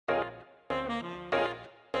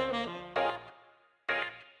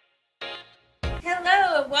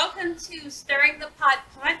welcome to Stirring the Pot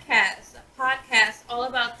podcast, a podcast all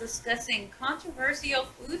about discussing controversial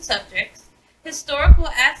food subjects, historical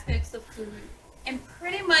aspects of food, and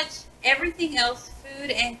pretty much everything else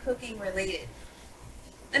food and cooking related.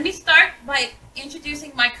 Let me start by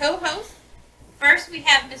introducing my co-host. First, we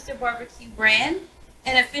have Mr. Barbecue Brand,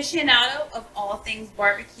 an aficionado of all things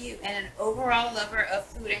barbecue and an overall lover of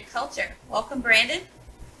food and culture. Welcome, Brandon.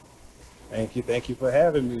 Thank you for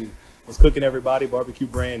having me. What's cooking, everybody? Barbecue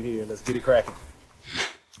Brand here. Let's get it cracking.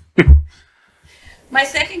 My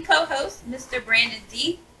second co-host, Mr. Brandon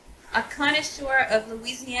D., a connoisseur of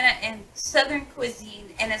Louisiana and Southern cuisine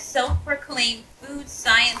and a self-proclaimed food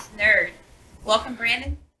science nerd. Welcome,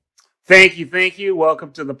 Brandon. Thank you.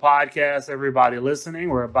 Welcome to the podcast, everybody listening.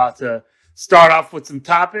 We're about to start off with some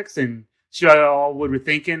topics and show you all what we're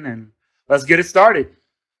thinking, and let's get it started.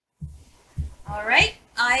 All right.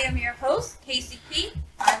 I am your host, Casey P.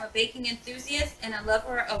 I'm a baking enthusiast and a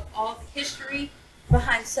lover of all the history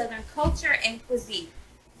behind Southern culture and cuisine.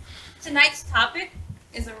 Tonight's topic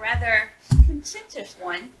is a rather contentious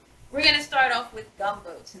one. We're going to start off with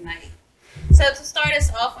gumbo tonight. So to start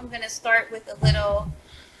us off, I'm going to start with a little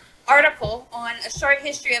article on a short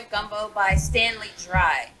history of gumbo by Stanley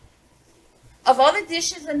Dry. Of all the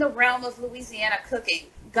dishes in the realm of Louisiana cooking,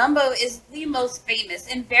 gumbo is the most famous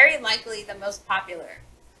and very likely the most popular.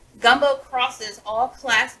 Gumbo crosses all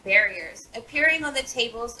class barriers, appearing on the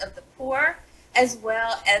tables of the poor as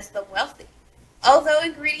well as the wealthy. Although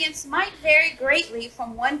ingredients might vary greatly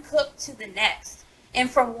from one cook to the next,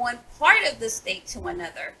 and from one part of the state to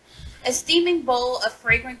another, a steaming bowl of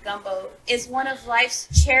fragrant gumbo is one of life's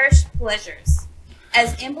cherished pleasures,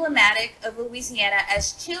 as emblematic of Louisiana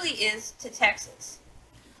as chili is to Texas.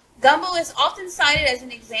 Gumbo is often cited as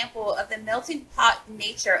an example of the melting pot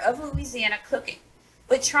nature of Louisiana cooking,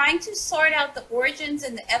 but trying to sort out the origins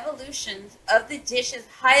and the evolutions of the dish is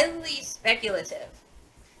highly speculative.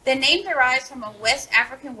 The name derives from a West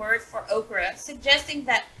African word for okra, suggesting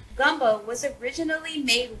that gumbo was originally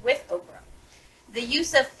made with okra. The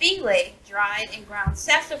use of filet, dried and ground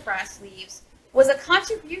sassafras leaves, was a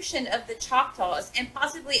contribution of the Choctaws and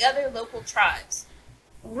possibly other local tribes.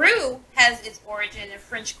 Roux has its origin in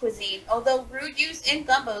French cuisine, although roux used in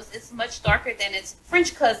gumbos is much darker than its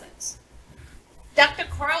French cousins. Dr.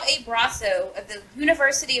 Carl A. Brasso of the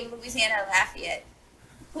University of Louisiana Lafayette,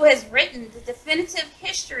 who has written the definitive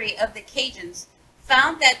history of the Cajuns,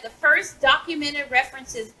 found that the first documented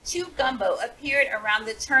references to gumbo appeared around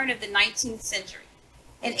the turn of the 19th century.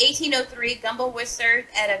 In 1803, gumbo was served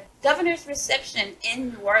at a governor's reception in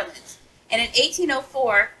New Orleans, and in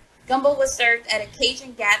 1804, gumbo was served at a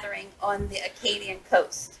Cajun gathering on the Acadian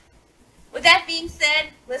coast. With that being said,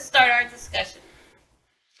 let's start our discussion.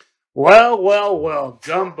 Well,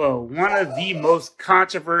 gumbo, one of the most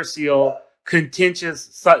controversial,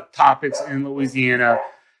 contentious topics in Louisiana.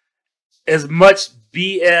 As much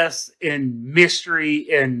BS and mystery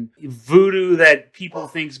and voodoo that people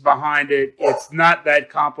think's behind it, it's not that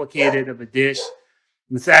complicated of a dish.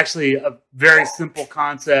 It's actually a very simple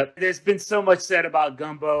concept. There's been so much said about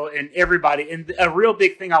gumbo and everybody. And a real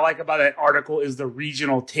big thing I like about that article is the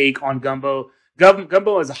regional take on gumbo.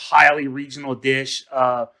 Gumbo is a highly regional dish.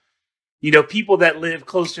 People that live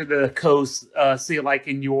closer to the coast, say like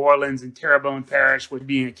in New Orleans and Terrebonne Parish, would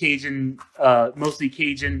be a Cajun, mostly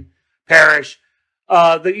Cajun parish.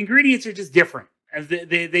 The ingredients are just different. And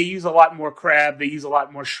they use a lot more crab. They use a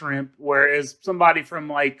lot more shrimp. Whereas somebody from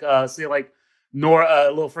say a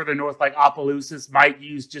little further north, like Opelousas, might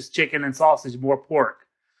use just chicken and sausage, more pork.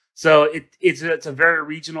 So it's a very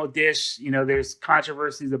regional dish. There's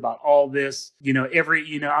controversies about all this.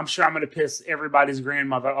 I'm sure I'm going to piss everybody's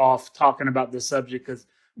grandmother off talking about this subject because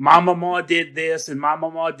my mama did this and my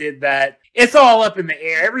mama did that. It's all up in the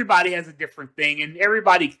air. Everybody has a different thing,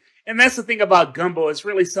 and that's the thing about gumbo. It's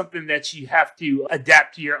really something that you have to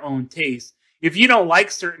adapt to your own taste. If you don't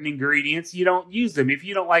like certain ingredients, you don't use them. If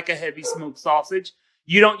you don't like a heavy smoked sausage,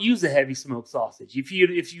 you don't use a heavy smoked sausage. If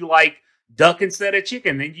you like duck instead of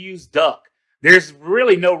chicken, then you use duck. There's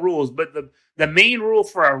really no rules, but the main rule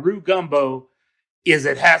for a roux gumbo is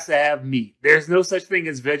it has to have meat. There's no such thing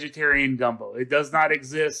as vegetarian gumbo. It does not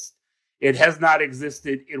exist. It has not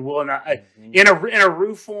existed. It will not. In a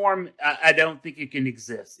roux form, I don't think it can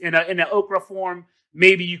exist. In an okra form,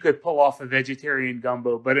 maybe you could pull off a vegetarian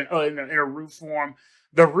gumbo, but in a roux form,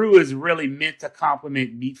 the roux is really meant to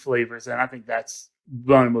complement meat flavors, and I think that's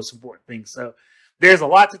one of the most important things. So there's a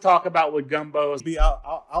lot to talk about with gumbo.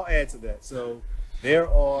 I'll add to that. So there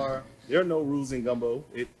are no rules in gumbo.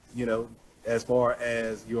 As far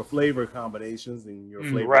as your flavor combinations and your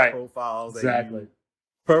flavor profiles that you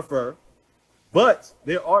prefer. But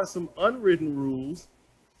there are some unwritten rules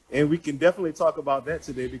And we can definitely talk about that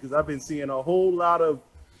today because I've been seeing a whole lot of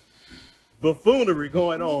buffoonery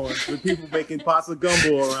going on with people making pots of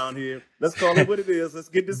gumbo around here. Let's call it what it is. Let's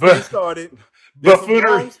get this thing started. There's some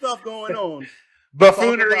wrong stuff going on.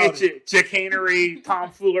 Buffoonery, chicanery,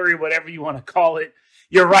 tomfoolery, whatever you want to call it.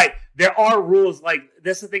 You're right. There are rules. Like,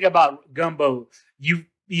 that's the thing about gumbo.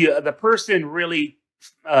 The person really,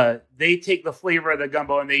 they take the flavor of the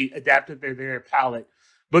gumbo and they adapt it to their palate.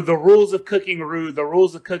 But the rules of cooking roux, the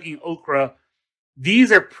rules of cooking okra,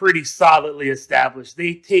 these are pretty solidly established.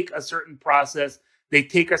 They take a certain process. They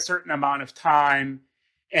take a certain amount of time.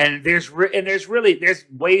 And there's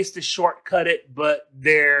ways to shortcut it, but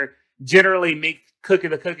they're generally make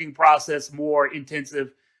the cooking process more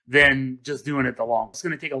intensive than just doing it the long. It's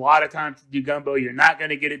going to take a lot of time to do gumbo. You're not going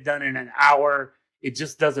to get it done in an hour. It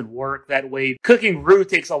just doesn't work that way. Cooking roux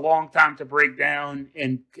takes a long time to break down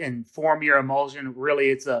and form your emulsion. Really,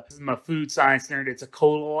 it's a food science nerd. It's a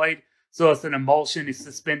colloid. So it's an emulsion. It's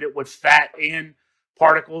suspended with fat and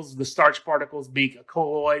particles. The starch particles make a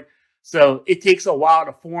colloid. So it takes a while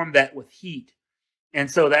to form that with heat. And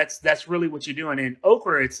so that's really what you're doing. And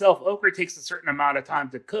okra takes a certain amount of time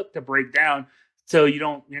to cook, to break down, so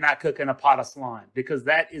you're not cooking a pot of slime, because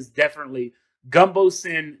that is definitely gumbo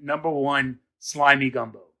sin number one, slimy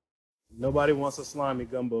gumbo. Nobody wants a slimy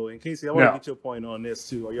gumbo. And Casey, I want to get your point on this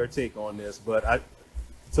too, or your take on this.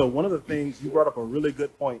 So one of the things, you brought up a really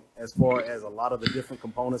good point as far as a lot of the different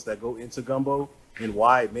components that go into gumbo and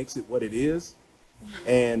why it makes it what it is.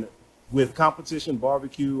 And with competition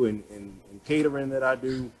barbecue and catering that I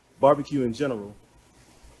do, barbecue in general,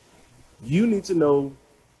 you need to know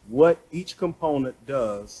what each component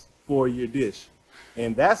does for your dish.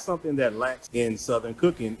 And that's something that lacks in Southern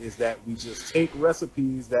cooking, is that we just take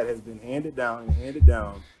recipes that has been handed down,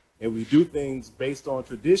 and we do things based on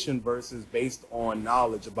tradition versus based on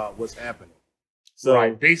knowledge about what's happening. So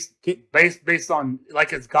right, based on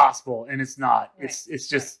like it's gospel, and it's not. Right. It's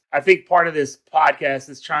just, I think part of this podcast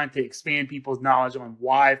is trying to expand people's knowledge on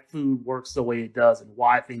why food works the way it does and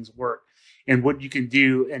why things work and what you can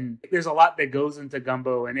do. And there's a lot that goes into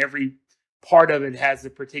gumbo, and every part of it has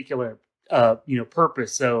a particular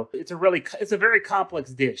purpose. So it's a very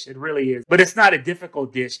complex dish. It really is, but it's not a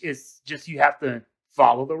difficult dish. It's just you have to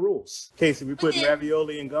follow the rules. Casey, we putting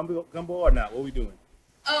ravioli in gumbo or not? What are we doing?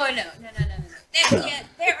 Oh no.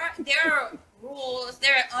 There are rules.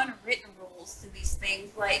 There are unwritten rules to these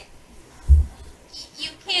things. Like,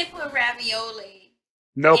 you can't put ravioli.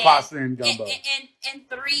 No pasta in gumbo. And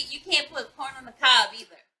three, you can't put corn on the cob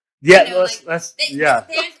either. Yeah, There's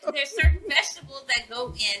certain vegetables that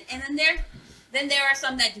go in, and then there are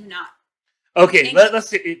some that do not. Okay, let's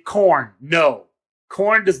see. Corn. No,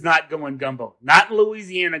 corn does not go in gumbo. Not in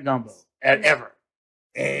Louisiana gumbo ever.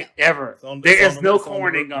 Ever. There is no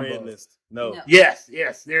corn in gumbo. No. Yes,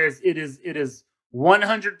 there is. It is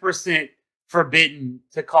 100% forbidden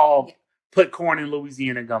to put corn in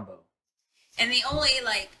Louisiana gumbo. And the only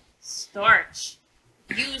starch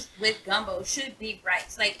used with gumbo should be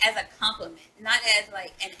rice, as a complement, not as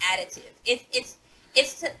an additive. It's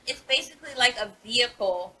basically like a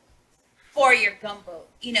vehicle for your gumbo.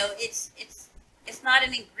 It's not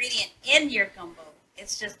an ingredient in your gumbo.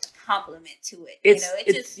 It's just a complement to it. It's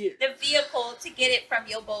just the vehicle to get it from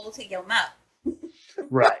your bowl to your mouth.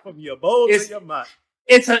 Right. From your bowl to your mouth.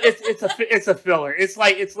 It's a filler. It's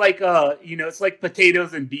like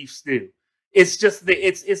potatoes and beef stew. It's just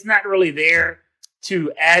it's not really there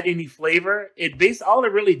to add any flavor. All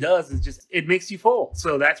it really does is just, it makes you full.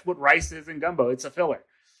 So that's what rice is in gumbo. It's a filler.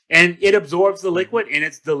 And it absorbs the liquid, and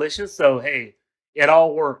it's delicious. So hey, it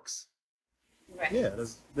all works. Right. Yeah,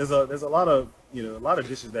 there's a lot of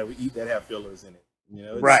dishes that we eat that have fillers in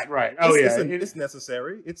it. Right. Oh yeah, it's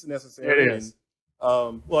necessary. It's necessary. It is.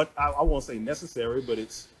 I won't say necessary, but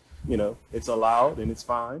it's allowed and it's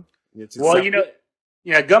fine.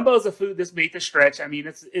 Gumbo is a food that's made to stretch. I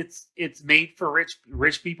mean, it's made for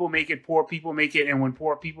rich people make it, poor people make it, and when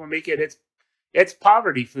poor people make it, it's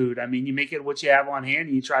poverty food. I mean, you make it what you have on hand,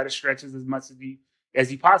 and you try to stretch as much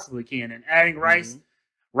as you possibly can. And adding rice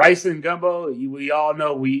and gumbo, we all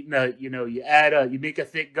know you make a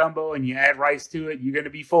thick gumbo and you add rice to it, you're going to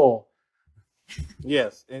be full.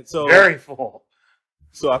 Yes, and so very full.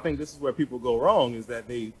 So I think this is where people go wrong, is that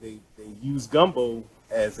they use gumbo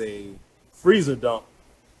as a freezer dump,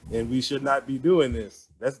 and we should not be doing this.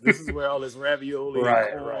 This is where all this ravioli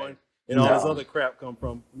and corn and all this other crap come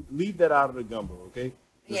from. Leave that out of the gumbo, okay?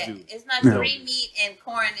 It's not free meat and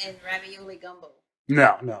corn and ravioli gumbo.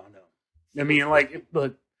 No. I mean,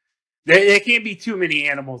 look, there can't be too many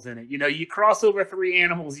animals in it. You cross over 3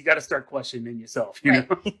 animals, you got to start questioning yourself. You know.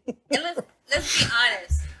 And let's be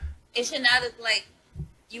honest. It should not look like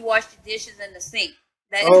you wash the dishes in the sink.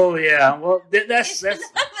 Oh yeah, well that's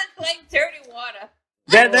like dirty water.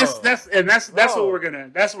 That's what we're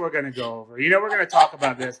gonna go over. You know, we're gonna talk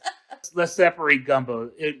about this. Let's separate gumbo.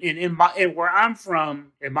 In where I'm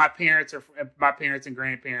from, and my parents and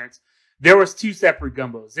grandparents, there was two separate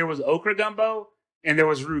gumbos. There was okra gumbo and there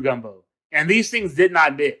was roux gumbo, and these things did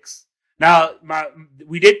not mix. Now,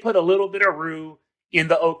 we did put a little bit of roux in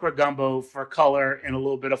the okra gumbo for color and a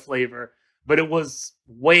little bit of flavor, but it was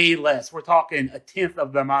way less. We're talking a tenth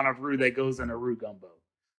of the amount of roux that goes in a roux gumbo.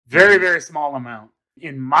 Very, very small amount.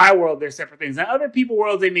 In my world, they're separate things. Now, other people's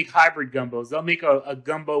worlds, they make hybrid gumbos. They'll make a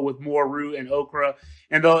gumbo with more roux and okra.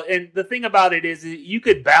 And the thing about it is you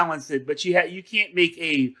could balance it, but you can't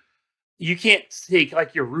take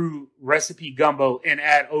like your roux recipe gumbo and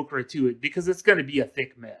add okra to it because it's going to be a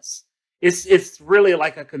thick mess. It's really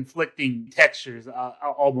like a conflicting textures,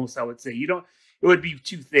 almost, I would say. It would be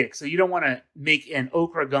too thick. So you don't want to make an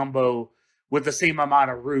okra gumbo with the same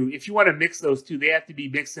amount of roux. If you want to mix those two, they have to be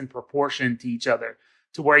mixed in proportion to each other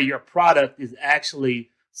to where your product is actually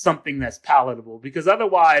something that's palatable, because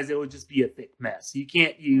otherwise it would just be a thick mess. You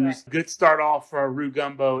can't use good start off for a roux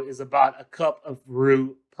gumbo is about a cup of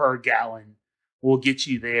roux per gallon will get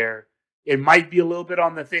you there. It might be a little bit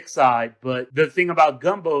on the thick side, but the thing about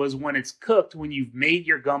gumbo is when it's cooked, when you've made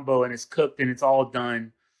your gumbo and it's cooked and it's all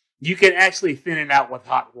done, you can actually thin it out with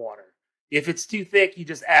hot water. If it's too thick, you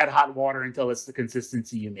just add hot water until it's the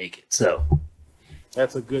consistency you make it. So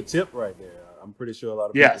that's a good tip right there. I'm pretty sure a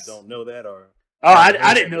lot of people don't know that.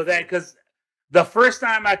 I didn't know that because the first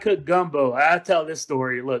time I cooked gumbo, I'll tell this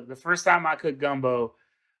story. Look, the first time I cooked gumbo,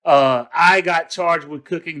 I got charged with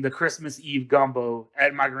cooking the Christmas Eve gumbo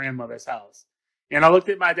at my grandmother's house. And I looked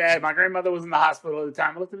at my dad. My grandmother was in the hospital at the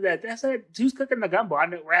time. I looked at Dad. Dad said, "Who's cooking the gumbo? I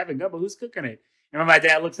know we're having gumbo. Who's cooking it?" And my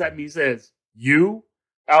dad looks at me and says, "You?"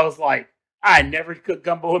 I was like, I never cooked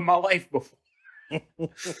gumbo in my life before.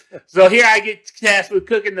 So here I get tasked with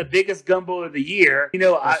cooking the biggest gumbo of the year. You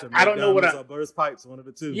know, I don't know what I burst pipes, one of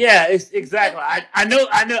the two. Yeah, it's exactly. I know.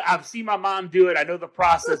 I've seen my mom do it. I know the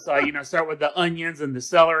process. Start with the onions and the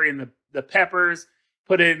celery and the peppers,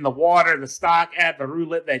 put it in the water, the stock, add the roux,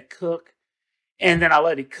 let that cook. And then I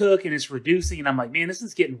let it cook and it's reducing. And I'm like, man, this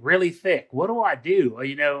is getting really thick. What do I do?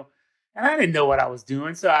 And I didn't know what I was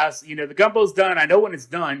doing. So the gumbo's done. I know when it's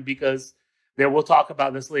done because we'll talk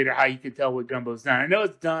about this later, how you can tell what gumbo's done. I know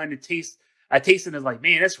it's done. I taste it and it's like,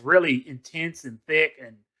 man, it's really intense and thick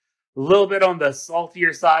and a little bit on the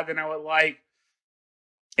saltier side than I would like.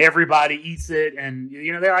 Everybody eats it and,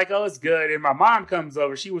 they're like, oh, it's good. And my mom comes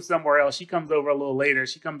over. She was somewhere else. She comes over a little later.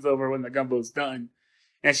 She comes over when the gumbo's done.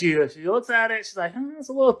 And she looks at it. She's like, it's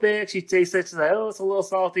a little thick. She tastes it. She's like, oh, it's a little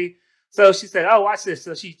salty. So she said, oh, watch this.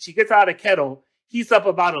 So she gets out a kettle, heats up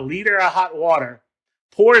about 1 liter of hot water,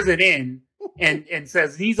 pours it in, and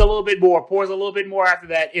says, needs a little bit more, pours a little bit more after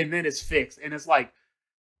that, and then it's fixed. And it's like,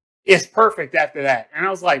 it's perfect after that. And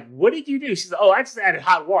I was like, what did you do? She said, oh, I just added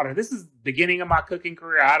hot water. This is the beginning of my cooking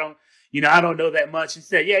career. I don't know that much. She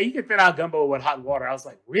said, yeah, you can thin out gumbo with hot water. I was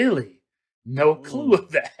like, really? No clue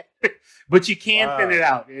of that. But you can thin it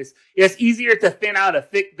out. It's easier to thin out a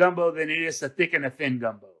thick gumbo than it is to thicken a thin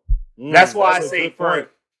gumbo. That's why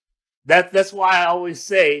that's why I always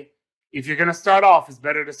say, if you're going to start off, it's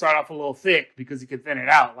better to start off a little thick because you can thin it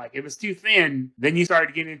out. Like if it's too thin, then you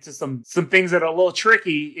start getting into some things that are a little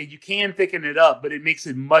tricky and you can thicken it up, but it makes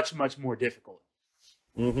it much, much more difficult.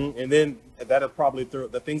 Mm-hmm. And then that'll probably throw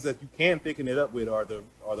the things that you can thicken it up with are the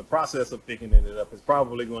process of thickening it up is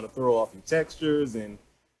probably going to throw off your textures and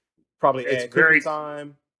probably add cooking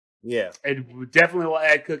time. Yeah, it definitely will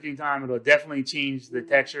add cooking time. It'll definitely change the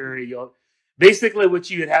texture. Basically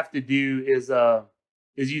what you'd have to do is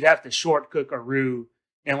you'd have to short cook a roux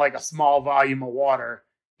in like a small volume of water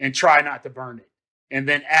and try not to burn it, and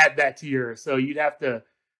then add that to yours. So you'd have to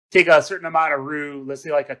take a certain amount of roux, let's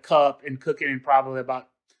say like a cup, and cook it in probably about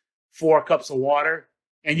 4 cups of water.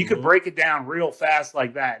 And you could break it down real fast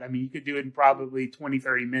like that. I mean, you could do it in probably 20,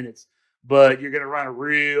 30 minutes, but you're going to run a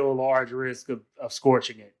real large risk of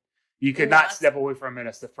scorching it. You could not step away from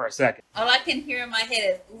it for a second. All I can hear in my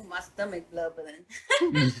head is, ooh, my stomach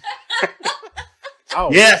bubbling.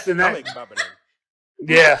 Oh, yes, and that,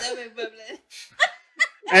 yeah.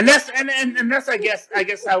 And that's I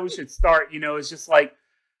guess how we should start. It's just like,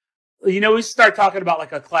 we start talking about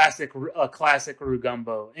like a classic roux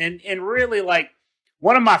gumbo, and really, like,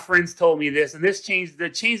 one of my friends told me this, and this changed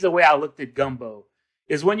the way I looked at gumbo.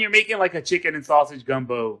 Is when you're making like a chicken and sausage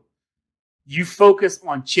gumbo, you focus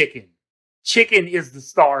on chicken. Chicken is the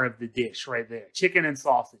star of the dish right there. Chicken and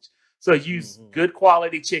sausage. So use good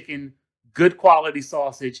quality chicken, good quality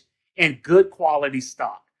sausage, and good quality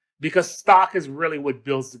stock. because stock is really what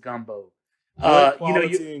builds the gumbo. Good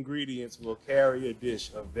quality ingredients will carry a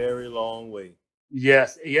dish a very long way.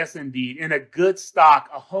 Yes, indeed. And a good stock,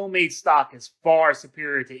 a homemade stock, is far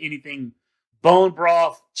superior to anything bone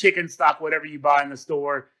broth, chicken stock, whatever you buy in the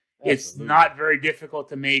store. Absolutely. It's not very difficult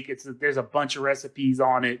to make. There's a bunch of recipes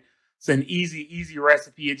on it. It's an easy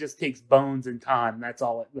recipe. It just takes bones and time. That's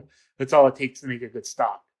all it takes to make a good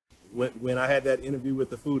stock. When I had that interview with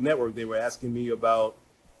the Food Network, they were asking me about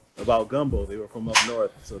gumbo. They were from up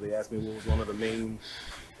north, so they asked me what was one of the main,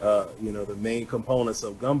 the main components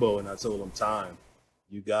of gumbo, and I told them time.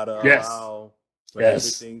 You gotta allow for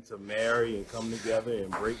everything to marry and come together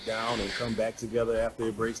and break down and come back together after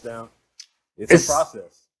it breaks down. It's a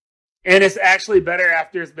process, and it's actually better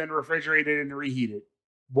after it's been refrigerated and reheated.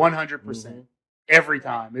 100%. Every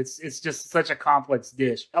time. It's just such a complex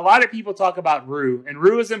dish. A lot of people talk about roux, and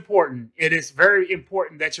roux is important. It is very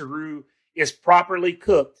important that your roux is properly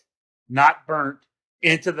cooked, not burnt,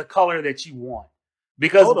 into the color that you want.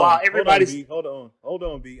 Because everybody's hold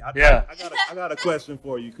on, B. I got a question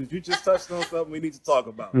for you, because you just touched on something we need to talk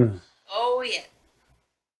about. Oh yeah.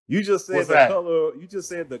 You just said color. You just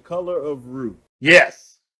said the color of roux.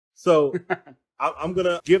 Yes. So I'm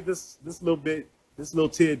gonna give this little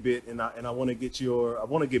tidbit, and I want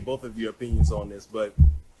to get both of your opinions on this. But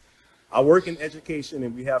I work in education,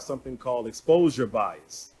 and we have something called exposure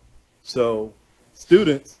bias. So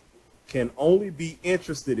students can only be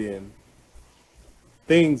interested in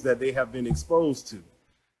things that they have been exposed to.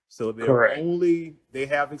 So they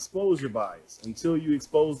have exposure bias. Until you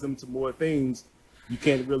expose them to more things, you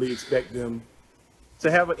can't really expect them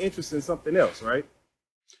to have an interest in something else, right?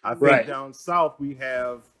 I think down south we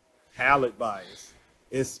have palate bias,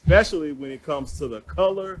 especially when it comes to the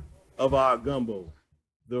color of our gumbo,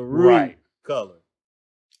 the roux color.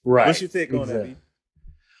 Right. What's your take on that, B?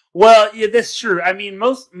 Well, yeah, that's true. I mean,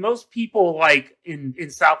 most people, like in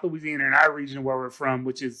South Louisiana, in our region where we're from,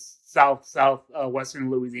 which is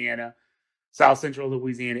western Louisiana, South Central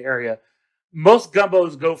Louisiana area, most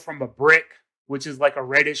gumbos go from a brick, which is like a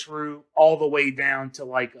reddish roux, all the way down to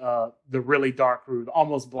like the really dark roux,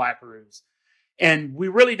 almost black roux. And we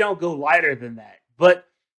really don't go lighter than that. But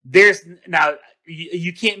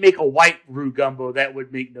you can't make a white roux gumbo. That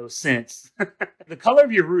would make no sense. The color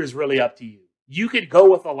of your roux is really up to you. You could go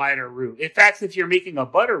with a lighter roux. In fact, if you're making a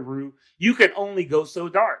butter roux, you can only go so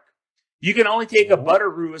dark. You can only take a butter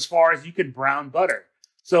roux as far as you can brown butter.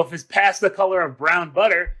 So if it's past the color of brown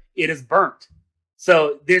butter, it is burnt.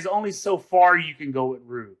 So there's only so far you can go with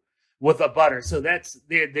roux, with a butter. So there's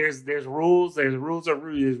rules. There's rules of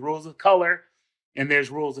roux. There's rules of color, and there's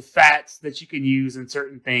rules of fats that you can use in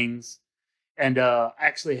certain things. And I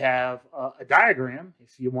actually have a diagram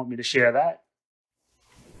if you want me to share that.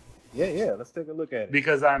 Yeah. Let's take a look at it.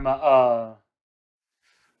 Because I'm let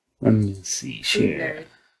me see. Share.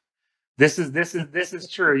 This is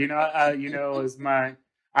true. As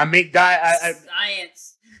I make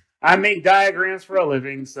science. I make diagrams for a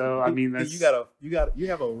living, so I mean that's you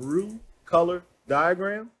have a roux color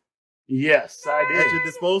diagram? Yes, I do. At your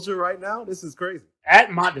disposal right now? This is crazy.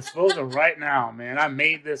 At my disposal right now, man. I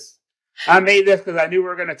made this because I knew we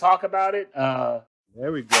were going to talk about it.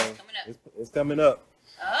 There we go. It's coming up.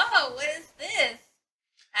 Oh, what is this?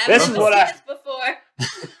 This is what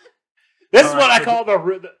I call the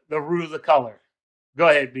roux of color. Go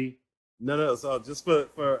ahead, B. No. So just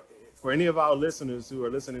for any of our listeners who are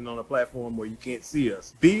listening on a platform where you can't see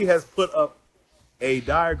us, B has put up a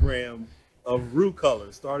diagram of roux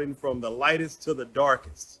colors, starting from the lightest to the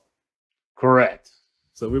darkest. Correct.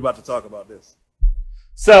 So we're about to talk about this.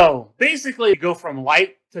 So basically, you go from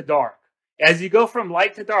light to dark. As you go from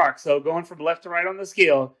light to dark, so going from left to right on the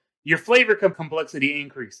scale, your flavor complexity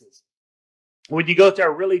increases. When you go to a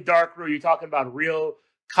really dark roux, you're talking about real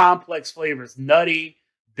complex flavors, nutty,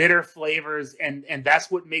 bitter flavors, and that's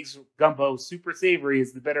what makes gumbo super savory,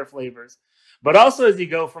 is the bitter flavors. But also, as you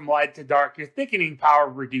go from light to dark, your thickening power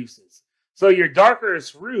reduces. So your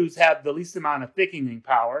darkest roux have the least amount of thickening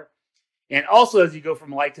power. And also, as you go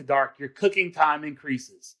from light to dark, your cooking time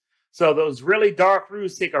increases. So those really dark roux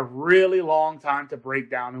take a really long time to break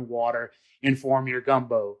down in water and form your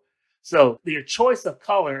gumbo. So your choice of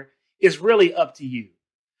color is really up to you.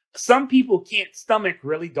 Some people can't stomach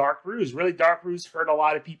really dark roux. Really dark roux hurt a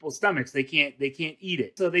lot of people's stomachs. They can't eat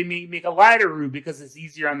it. So they may make a lighter roux because it's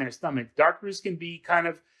easier on their stomach. Dark roux can be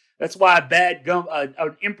that's why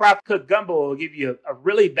an improper cooked gumbo will give you a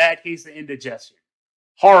really bad case of indigestion.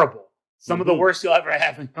 Horrible. Some of the worst you'll ever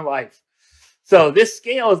have in your life. So this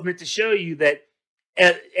scale is meant to show you that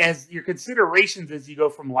as your considerations as you go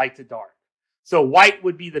from light to dark. So white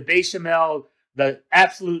would be the bechamel, The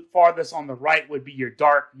absolute farthest on the right would be your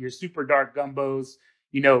super dark gumbos,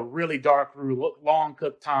 really dark roux, long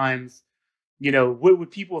cook times. What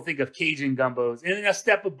would people think of Cajun gumbos? And then a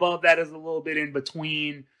step above that is a little bit in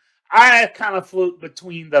between. I kind of float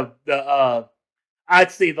between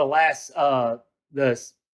I'd say the last, the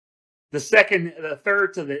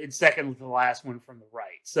third to the second to the last one from the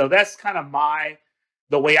right. So that's kind of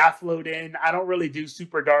the way I float in. I don't really do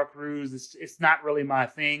super dark roux. It's not really my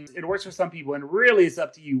thing. It works for some people, and really it's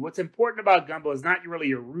up to you. What's important about gumbo is not really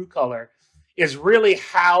your roux color, is really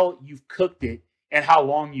how you've cooked it and how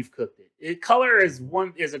long you've cooked it. Color is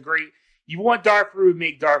a great. You want dark roux,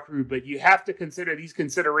 make dark roux, but you have to consider these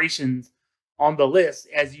considerations on the list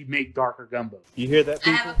as you make darker gumbo. You hear that,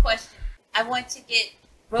 people? I have a question. I want to get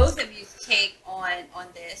both of you's take on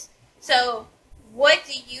this. So, what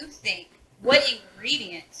do you think? What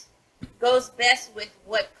ingredient goes best with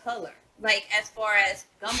what color? Like, as far as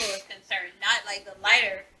gumbo is concerned, not like the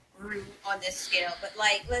lighter roux on this scale, but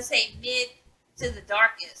like, let's say mid to the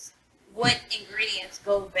darkest. What ingredients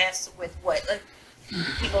go best with what? Like,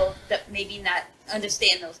 people that maybe not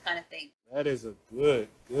understand those kind of things. That is a good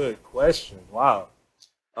question. Wow.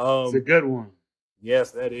 It's a good one.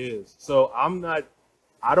 Yes, that is. So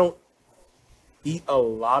I don't eat a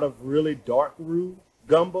lot of really dark roux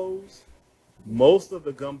gumbos. Most of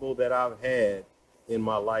the gumbo that I've had in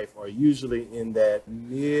my life are usually in that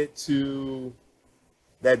mid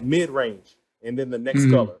range, and then the next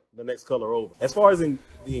color over. As far as the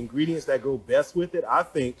ingredients that go best with it, I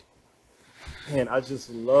think, man, I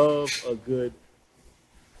just love a good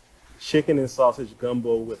chicken and sausage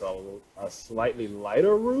gumbo with a slightly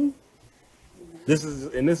lighter roux. This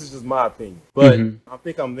is just my opinion, but I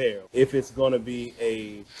think I'm there. If it's going to be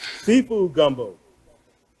a seafood gumbo,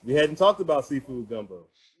 we hadn't talked about seafood gumbo.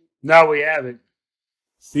 No, we haven't.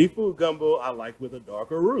 Seafood gumbo, I like with a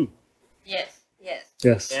darker roux. Yes.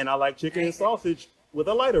 And I like chicken and sausage with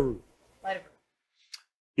a lighter roux. I'm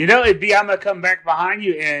gonna come back behind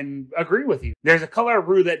you and agree with you. There's a color of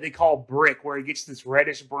roux that they call brick, where it gets this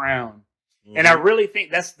reddish brown. And I really think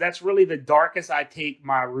that's really the darkest I take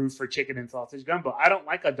my roux for chicken and sausage gumbo. I don't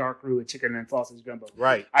like a dark roux with chicken and sausage gumbo.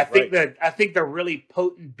 Right. I think the really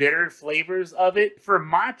potent, bitter flavors of it, for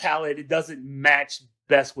my palate, it doesn't match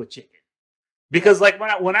best with chicken. Because like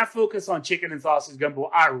when I focus on chicken and sausage gumbo,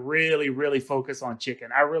 I really, really focus on chicken.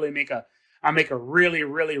 I make a really,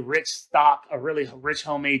 really rich stock, a really rich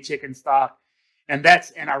homemade chicken stock. And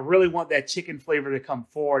I really want that chicken flavor to come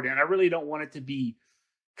forward. And I really don't want it to be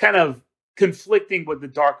kind of conflicting with the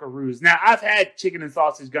darker roux. Now, I've had chicken and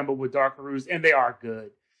sausage gumbo with darker roux, and they are good.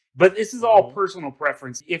 But this is all personal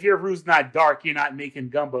preference. If your roux not dark, you're not making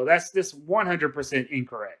gumbo. That's just 100%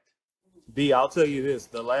 incorrect. B, I'll tell you this: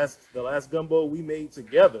 the last gumbo we made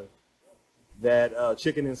together, that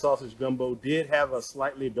chicken and sausage gumbo did have a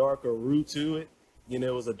slightly darker roux to it. It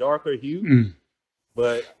was a darker hue.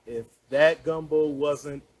 But if that gumbo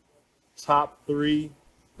wasn't top 3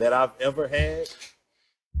 that I've ever had,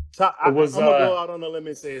 I'm gonna go out on a limb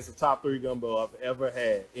and say it's the top 3 gumbo I've ever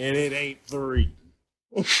had, and it ain't 3.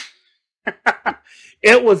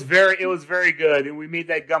 It was very good, and we made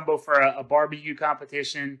that gumbo for a barbecue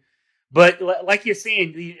competition. But like you're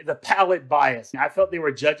saying, the palate bias. I felt they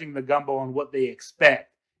were judging the gumbo on what they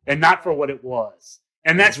expect, and not for what it was.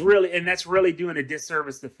 And that's really doing a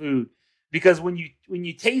disservice to food, because when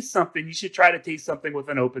you taste something, you should try to taste something with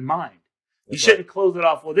an open mind. You shouldn't close it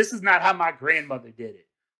off. Well, this is not how my grandmother did it.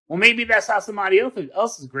 Well, maybe that's how somebody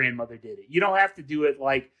else's grandmother did it. You don't have to do it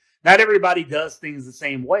like, not everybody does things the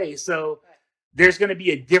same way. So there's going to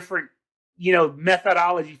be a different,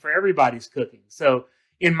 methodology for everybody's cooking. So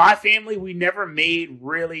in my family, we never made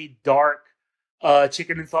really dark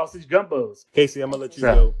chicken and sausage gumbos. Casey, I'm going to let you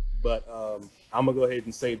go, but I'm going to go ahead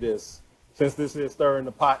and say this. Since this is stirring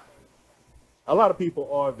the pot, a lot of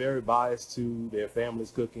people are very biased to their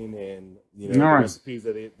family's cooking and the recipes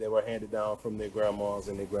that were handed down from their grandmas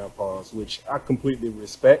and their grandpas, which I completely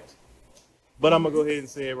respect. But I'm gonna go ahead and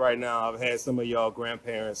say it right now. I've had some of y'all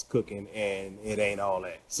grandparents cooking, and it ain't all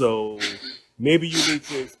that. So maybe you need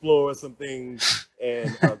to explore some things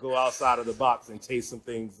and go outside of the box and taste some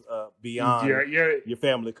things beyond your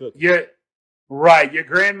family cooking. Right. Your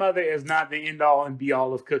grandmother is not the end all and be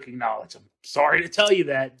all of cooking knowledge. I'm sorry to tell you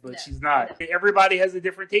that, but she's not. Everybody has a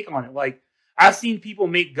different take on it. Like, I've seen people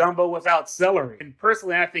make gumbo without celery. And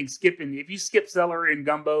personally, I think if you skip celery in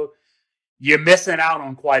gumbo, you're missing out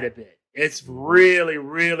on quite a bit. It's really,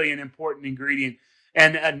 really an important ingredient.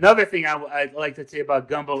 And another thing I'd like to say about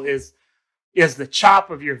gumbo is the chop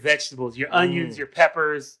of your vegetables, your onions, your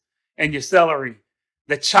peppers, and your celery.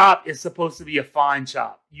 The chop is supposed to be a fine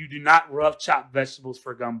chop. You do not rough chop vegetables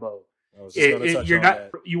for gumbo. I was just going to touch You're on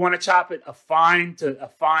not. that. You want to chop it a fine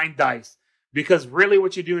dice, because really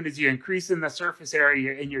what you're doing is you're increasing the surface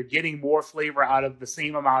area and you're getting more flavor out of the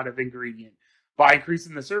same amount of ingredient by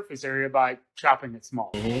increasing the surface area by chopping it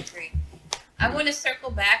small. I agree. I want to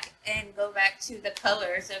circle back and go back to the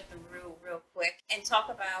colors of the roux real quick and talk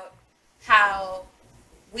about how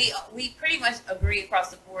we pretty much agree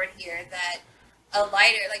across the board here that a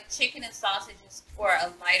lighter, like chicken and sausage, is for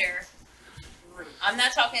a lighter roux. I'm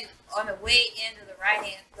not talking on the way end of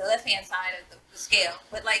the left hand side of the scale,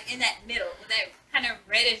 but like in that middle, with that kind of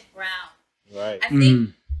reddish brown. Right. I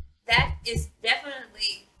think that is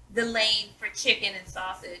definitely the lane for chicken and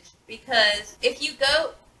sausage, because if you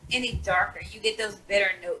go any darker, you get those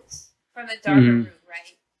bitter notes from the darker roux,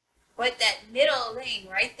 right? But that middle lane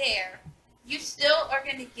right there, you still are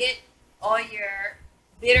going to get all your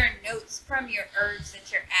bitter notes from your herbs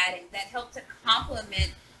that you're adding that help to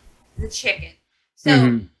complement the chicken.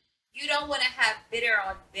 So you don't want to have bitter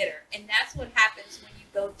on bitter, and that's what happens when you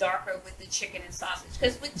go darker with the chicken and sausage.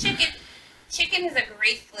 Because with chicken is a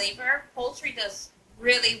great flavor. Poultry does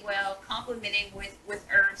really well complementing with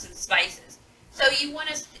herbs and spices. So you want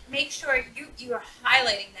to make sure you are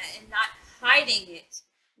highlighting that and not hiding it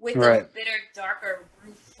with those bitter, darker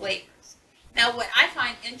roux flavors. Now, what I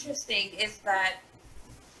find interesting is that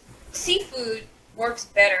seafood works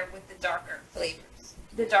better with the darker flavors,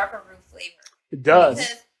 the darker roux flavor. It does.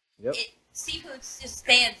 Because seafood just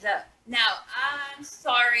stands up. Now, I'm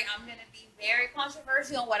sorry, I'm going to be very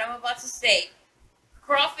controversial on what I'm about to say.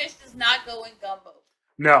 Crawfish does not go in gumbo.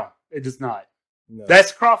 No, it does not. No.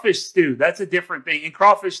 That's crawfish stew. That's a different thing. And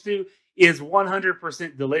crawfish stew is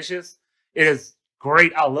 100% delicious. It is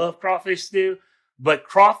great. I love crawfish stew, but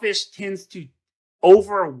crawfish tends to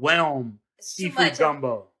overwhelm seafood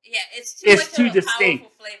gumbo. It's much of a distinct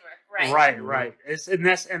powerful flavor. Right.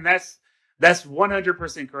 That's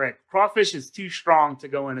 100% correct. Crawfish is too strong to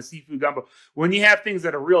go in a seafood gumbo. When you have things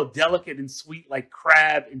that are real delicate and sweet, like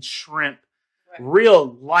crab and shrimp,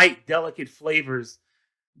 real light, delicate flavors,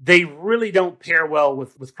 they really don't pair well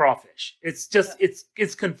with crawfish. It's just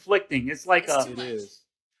it's conflicting. It's like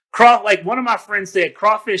like one of my friends said,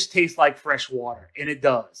 crawfish tastes like fresh water, and it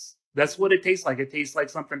does. That's what it tastes like. It tastes like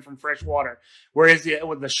something from fresh water. Whereas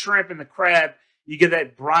with the shrimp and the crab, you get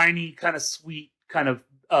that briny, kind of sweet, kind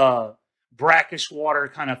of brackish water,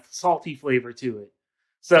 kind of salty flavor to it.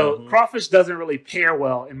 So crawfish doesn't really pair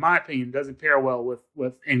well, in my opinion, doesn't pair well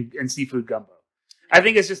with seafood gumbo. I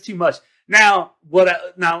think it's just too much. Now,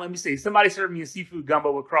 let me see. Somebody served me a seafood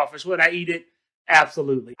gumbo with crawfish. Would I eat it?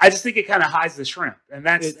 Absolutely. I just think it kind of hides the shrimp, and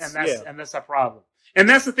that's a problem. And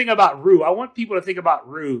that's the thing about roux. I want people to think about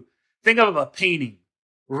roux. Think of a painting.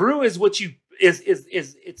 Roux is what you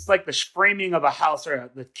it's like the framing of a house or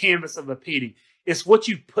the canvas of a painting. It's what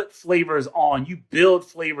you put flavors on. You build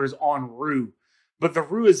flavors on roux, but the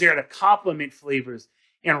roux is there to complement flavors,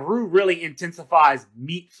 and roux really intensifies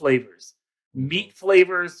meat flavors. Meat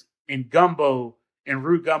flavors and gumbo and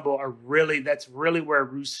roux gumbo that's really where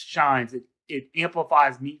roux shines. It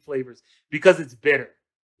amplifies meat flavors because it's bitter.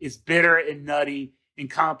 It's bitter and nutty and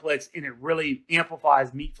complex, and it really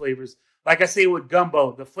amplifies meat flavors. Like I say with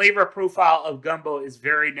gumbo, the flavor profile of gumbo is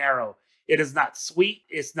very narrow. It is not sweet.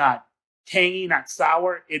 It's not tangy, not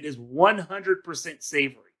sour. It is 100%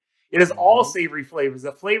 savory. It is all savory flavors.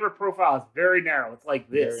 The flavor profile is very narrow. It's like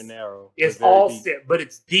this. Very narrow. It's all but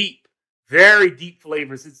it's deep. Very deep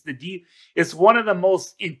flavors. It's one of the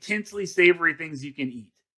most intensely savory things you can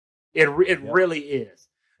eat. It really is.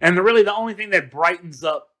 And the only thing that brightens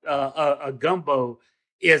up a gumbo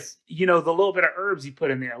is, the little bit of herbs you put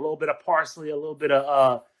in there, a little bit of parsley, a little bit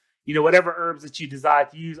of, whatever herbs that you decide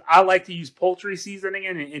to use. I like to use poultry seasoning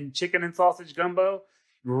in chicken and sausage gumbo.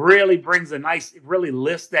 Really it really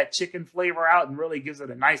lifts that chicken flavor out and really gives it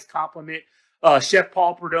a nice compliment. Chef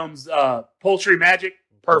Paul Prudhomme's Poultry Magic.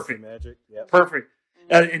 Perfect. Magic. Yep. Perfect.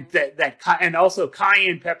 And also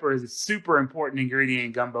cayenne pepper is a super important ingredient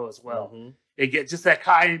in gumbo as well. It gets just that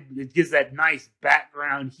cayenne. It gives that nice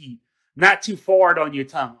background heat, not too forward on your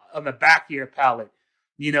tongue, on the back of your palate.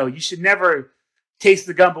 You should never taste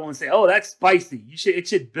the gumbo and say, "Oh, that's spicy." It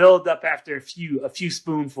should build up after a few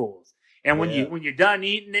spoonfuls. And when you're done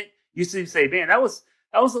eating it, you should say, "Man, that was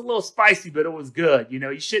a little spicy, but it was good."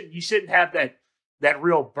 You shouldn't have that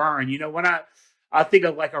real burn. When I think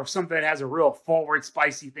of something that has a real forward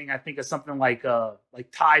spicy thing, I think of something like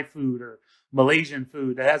Thai food or Malaysian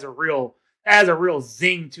food that has a real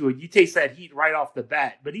zing to it. You taste that heat right off the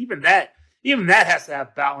bat. But even that has to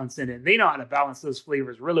have balance in it. And they know how to balance those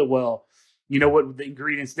flavors really well. What the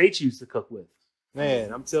ingredients they choose to cook with.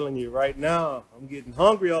 Man, I'm telling you right now, I'm getting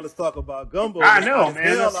hungry. All this talk about gumbo. I know,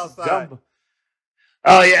 man. Gumbo.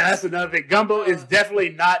 Oh yeah, that's another thing. Gumbo is definitely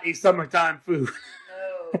not a summertime food.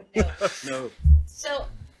 No, no. No. So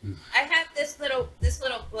I have this little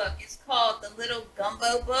book. It's called The Little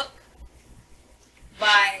Gumbo Book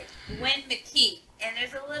by Gwen McKee, and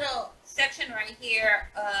there's a little section right here.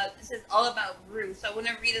 This is all about Roux. So I want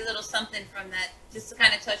to read a little something from that, just to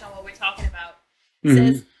kind of touch on what we're talking about.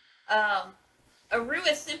 It says, a roux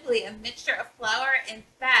is simply a mixture of flour and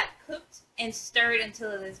fat cooked and stirred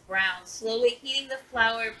until it is brown. Slowly heating the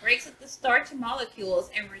flour breaks up the starch molecules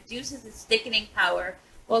and reduces its thickening power,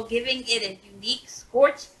 while giving it a unique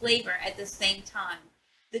scorched flavor at the same time.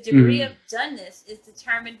 The degree of doneness is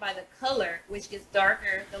determined by the color, which gets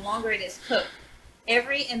darker the longer it is cooked.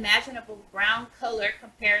 Every imaginable brown color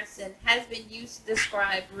comparison has been used to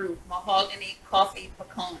describe roux: mahogany, coffee,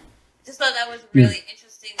 pecan. Just thought that was a really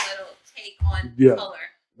interesting little take on color.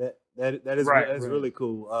 That is really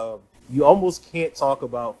cool. You almost can't talk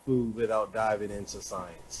about food without diving into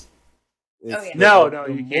science. You can't.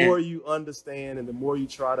 The more you understand and the more you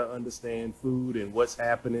try to understand food and what's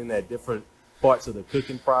happening at different parts of the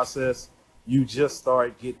cooking process, you just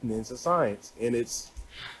start getting into science, and it's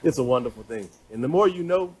a wonderful thing. And the more you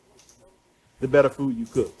know, the better food you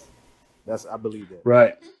cook. I believe that.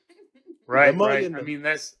 Right. I mean,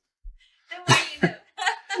 that's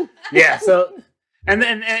yeah. So, and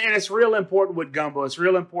it's real important with gumbo. It's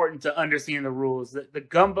real important to understand the rules. The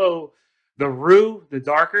gumbo, the roux, the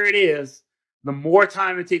darker it is, the more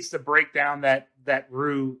time it takes to break down that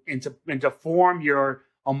roux into form your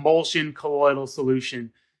emulsion colloidal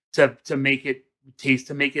solution to make it taste,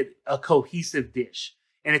 to make it a cohesive dish.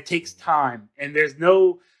 And it takes time. And there's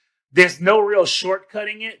no real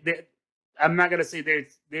shortcutting it. I'm not gonna say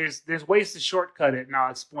there's ways to shortcut it, and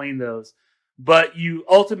I'll explain those. But you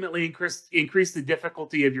ultimately increase the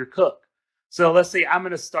difficulty of your cook. So let's say I'm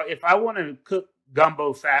gonna start, if I want to cook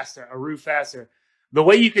gumbo faster, a roux faster, the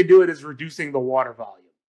way you can do it is reducing the water volume,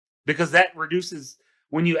 because that reduces,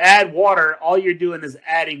 when you add water, all you're doing is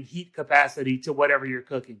adding heat capacity to whatever you're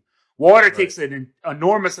cooking. Water takes an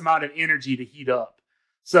enormous amount of energy to heat up.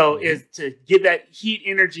 So is to get that heat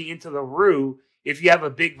energy into the roux, if you have a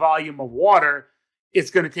big volume of water,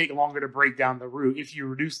 it's going to take longer to break down the roux. If you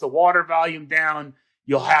reduce the water volume down,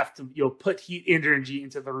 you'll put heat energy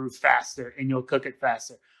into the roux faster, and you'll cook it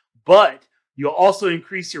faster. But you'll also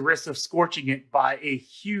increase your risk of scorching it by a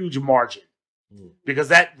huge margin, because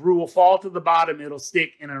that roux will fall to the bottom, it'll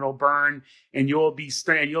stick, and it'll burn, and you'll be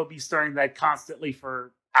stirring that constantly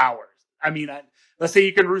for hours. I mean, let's say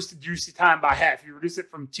you can reduce the time by half. You reduce it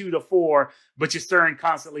from 2 to 4, but you're stirring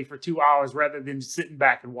constantly for 2 hours rather than just sitting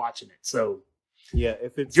back and watching it. So, yeah,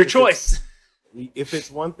 if it's your choice. If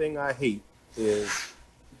it's one thing I hate is,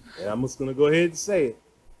 and I'm just gonna go ahead and say it,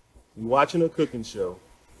 you're watching a cooking show,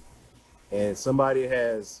 and somebody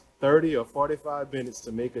has 30 or 45 minutes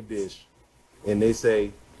to make a dish, and they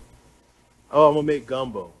say, "Oh, I'm gonna make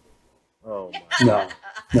gumbo." Oh my!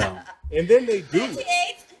 No. And then they do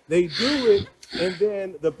it. They do it, and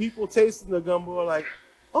then the people tasting the gumbo are like,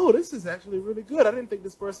 "Oh, this is actually really good. I didn't think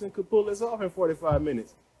this person could pull this off in 45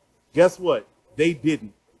 minutes." Guess what? They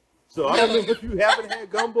didn't. So I don't know if you haven't had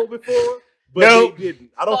gumbo before, but they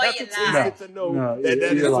didn't. I don't have to taste it to know that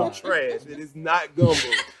is some trash. It is not gumbo.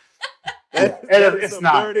 That is some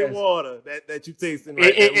dirty water that you're tasting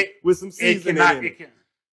with some seasoning in it.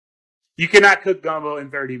 You cannot cook gumbo in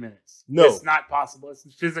 30 minutes. No. It's not possible. It's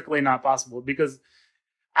physically not possible, because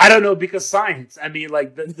I don't know, because science. I mean,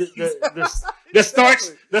 like the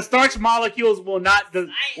starch molecules will not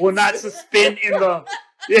suspend in the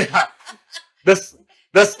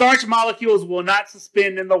the starch molecules will not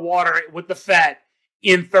suspend in the water with the fat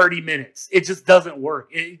in 30 minutes. It just doesn't work.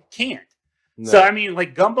 It can't. No. So I mean,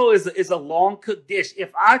 like, gumbo is a long cooked dish.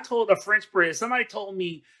 If I told a French bread, if somebody told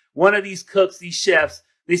me, one of these cooks, these chefs,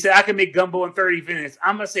 they said I can make gumbo in 30 minutes,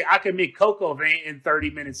 I'm gonna say I can make coq au vin in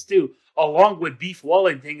 30 minutes too, along with beef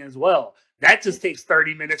Wellington as well. That just takes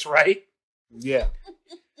 30 minutes, right? Yeah.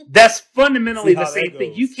 That's fundamentally the same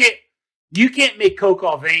thing. You can't make coq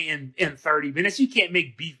au vin in 30 minutes. You can't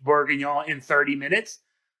make beef bourguignon in 30 minutes.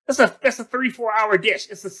 That's a 3-4 hour dish.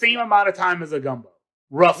 It's the same amount of time as a gumbo,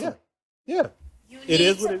 roughly. Yeah. You need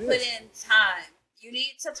to put in time. You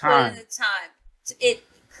need to put in the time.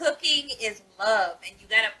 Cooking is love, and you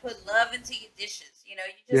gotta put love into your dishes. You know,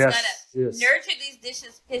 you just gotta nurture these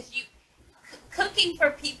dishes, because cooking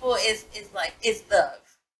for people is love.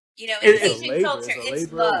 You know, in Asian culture,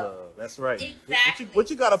 it's love. That's right. Exactly. What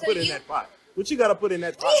you gotta put in that pot? What you gotta put in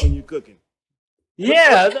that pot when you're cooking?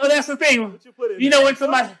 Yeah, that's the thing. What you put in when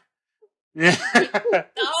somebody the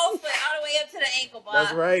whole foot all the way up to the ankle, Bob.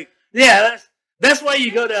 That's right. Yeah, that's why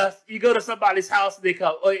you go to somebody's house and they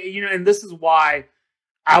come, and this is why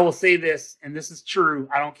I will say this, and this is true.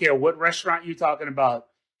 I don't care what restaurant you're talking about.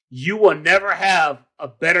 You will never have a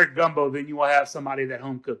better gumbo than you will have somebody that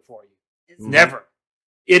home cook for you. Never.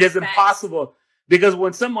 It is impossible. Because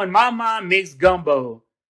when my mom makes gumbo,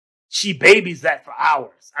 she babies that for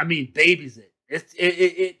hours. I mean, babies it.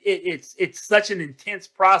 It's such an intense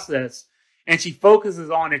process, and she focuses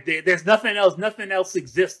on it. There's nothing else. Nothing else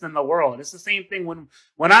exists in the world. It's the same thing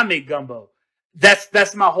when I make gumbo.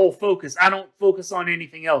 That's my whole focus. I don't focus on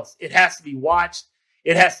anything else. It has to be watched.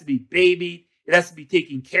 It has to be babied. It has to be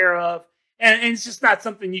taken care of. And it's just not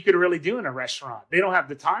something you could really do in a restaurant. They don't have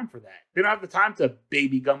the time for that. They don't have the time to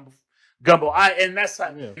baby gumbo. And that's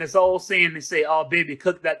and it's all saying, they say, oh, baby,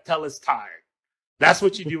 cook that till it's tired. That's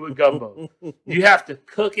what you do with gumbo. You have to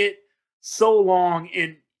cook it so long,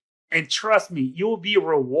 and trust me, you will be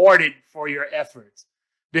rewarded for your efforts,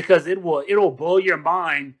 because it'll blow your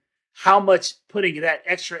mind how much putting that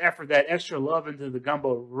extra effort, that extra love into the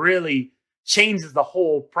gumbo really changes the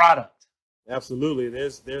whole product. Absolutely.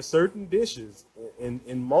 There's certain dishes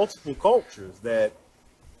in multiple cultures that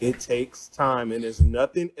it takes time, and there's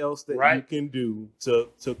nothing else that you can do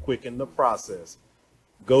to quicken the process.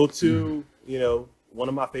 Go to, one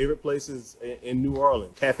of my favorite places in New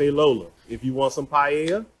Orleans, Cafe Lola. If you want some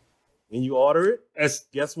paella and you order it,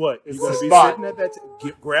 guess what? You're going to be sitting at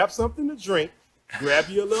that grab something to drink, grab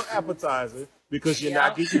you a little appetizer, because you're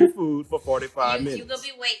not getting your food for 45 minutes. You're going to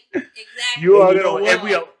be waiting. Exactly. You are going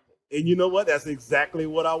to. And you know what? That's exactly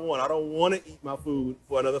what I want. I don't want to eat my food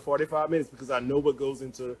for another 45 minutes, because I know what goes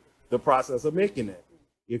into the process of making it.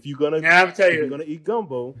 If you're gonna eat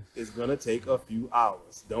gumbo, it's gonna take a few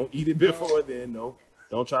hours. Don't eat it before then. No,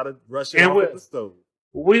 don't try to rush it off at the stove.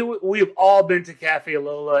 We've all been to Cafe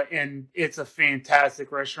Lola, and it's a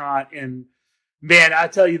fantastic restaurant. And man, I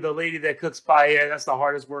tell you, the lady that cooks paella, that's the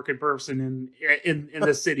hardest working person in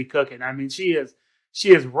the city cooking. I mean, she is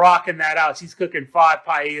rocking that out. She's cooking 5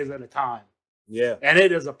 paellas at a time. Yeah, and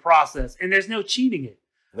it is a process, and there's no cheating it.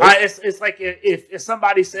 Nope. It's like if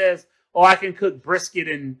somebody says, "Oh, I can cook brisket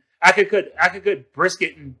in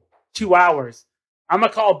 2 hours," I'm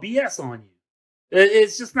gonna call BS on you.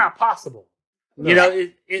 It's just not possible. No.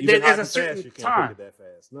 There's a certain you can't time. cook it that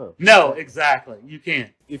fast. No, exactly. You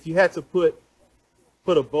can't. If you had to put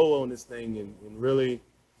a bow on this thing and really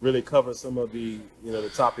cover some of the the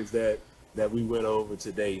topics that we went over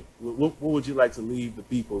today, what would you like to leave the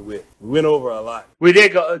people with? We went over a lot. We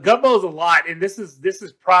did gumbo's a lot, and this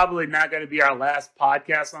is probably not going to be our last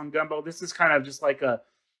podcast on gumbo. This is kind of just like an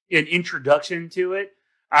introduction to it.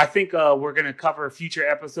 I think we're going to cover future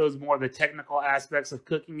episodes more of the technical aspects of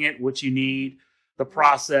cooking it, what you need, the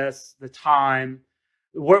process, the time.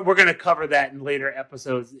 We're going to cover that in later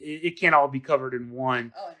episodes. It can't all be covered in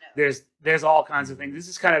one. Oh, no. There's all kinds of things. This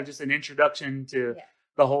is kind of just an introduction to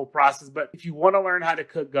the whole process. But if you want to learn how to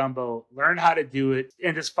cook gumbo, learn how to do it,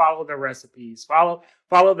 and just follow the recipes, follow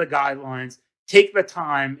the guidelines, take the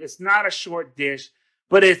time. It's not a short dish,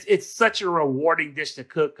 but it's such a rewarding dish to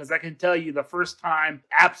cook, because I can tell you, the first time,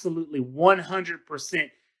 absolutely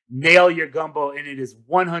 100% nail your gumbo, and it is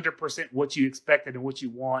 100% what you expected and what you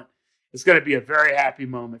want. It's going to be a very happy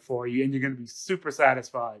moment for you, and you're going to be super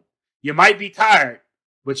satisfied. You might be tired,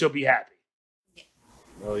 but you'll be happy. Yeah.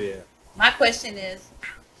 Oh yeah. My question is,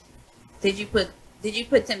 did you put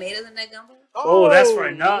tomatoes in that gumbo? Oh, that's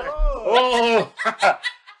right. No.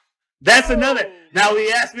 That's another. Now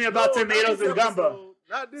he asked me about tomatoes and gumbo.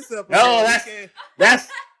 Not this episode. No,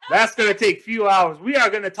 that's going to take a few hours. We are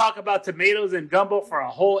going to talk about tomatoes and gumbo for a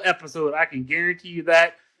whole episode. I can guarantee you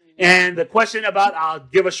that. And the question I'll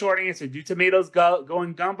give a short answer. Do tomatoes go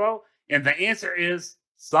in gumbo? And the answer is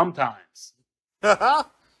sometimes.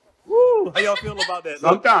 Woo, how y'all feel about that?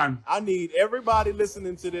 Sometimes. I need everybody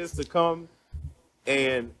listening to this to come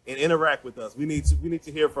and interact with us. We need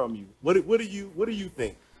to hear from you. What do you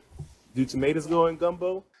think? Do tomatoes go in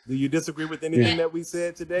gumbo? Do you disagree with anything that we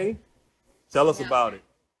said today? Tell us about it.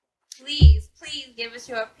 Please give us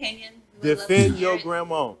your opinion. Defend your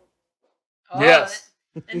grandma. Oh, yes.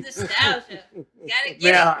 The nostalgia. Gotta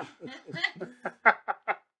get it.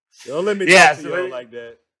 Don't let me talk to you like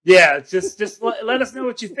that. Yeah, just let us know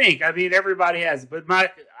what you think. I mean, everybody has, but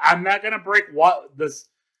I'm not gonna break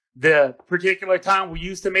the particular time we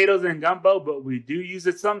use tomatoes in gumbo, but we do use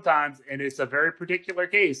it sometimes, and it's a very particular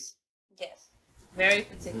case. Yes, very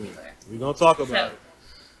particular. We're gonna talk about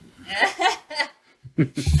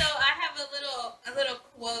it. So I have a little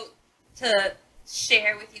quote to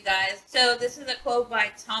share with you guys. So this is a quote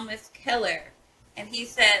by Thomas Keller, and he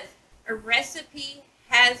says, "A recipe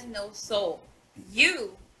has no soul.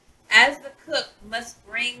 You, as the cook, must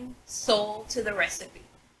bring soul to the recipe."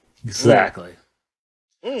 Exactly.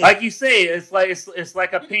 Like you say, it's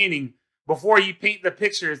like a painting. Before you paint the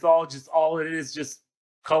picture, it's all it is just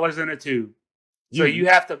colors in a tube. So you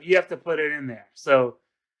have to put it in there. So,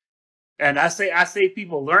 and I say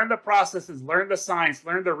people learn the processes, learn the science,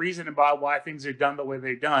 learn the reason about why things are done the way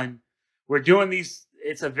they're done. We're doing these.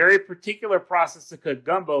 It's a very particular process to cook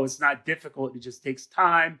gumbo. It's not difficult. It just takes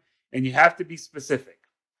time, and you have to be specific.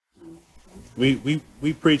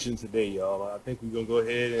 We preaching today, y'all. I think we're gonna go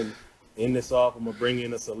ahead and end this off. I'm gonna bring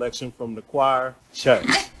in a selection from the choir. Church.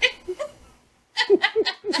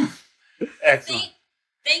 Excellent.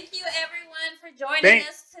 Thank you, everyone, for joining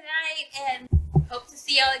us tonight, and hope to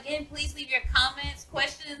see y'all again. Please leave your comments,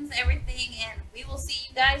 questions, everything, and we will see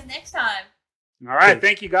you guys next time. All right.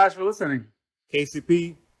 Thank you guys for listening.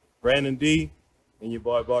 KCP, Brandon D, and your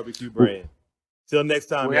boy Barbecue Brand. Till next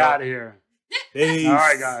time, we y'all. out of here. Peace. All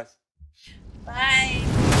right, guys. Bye.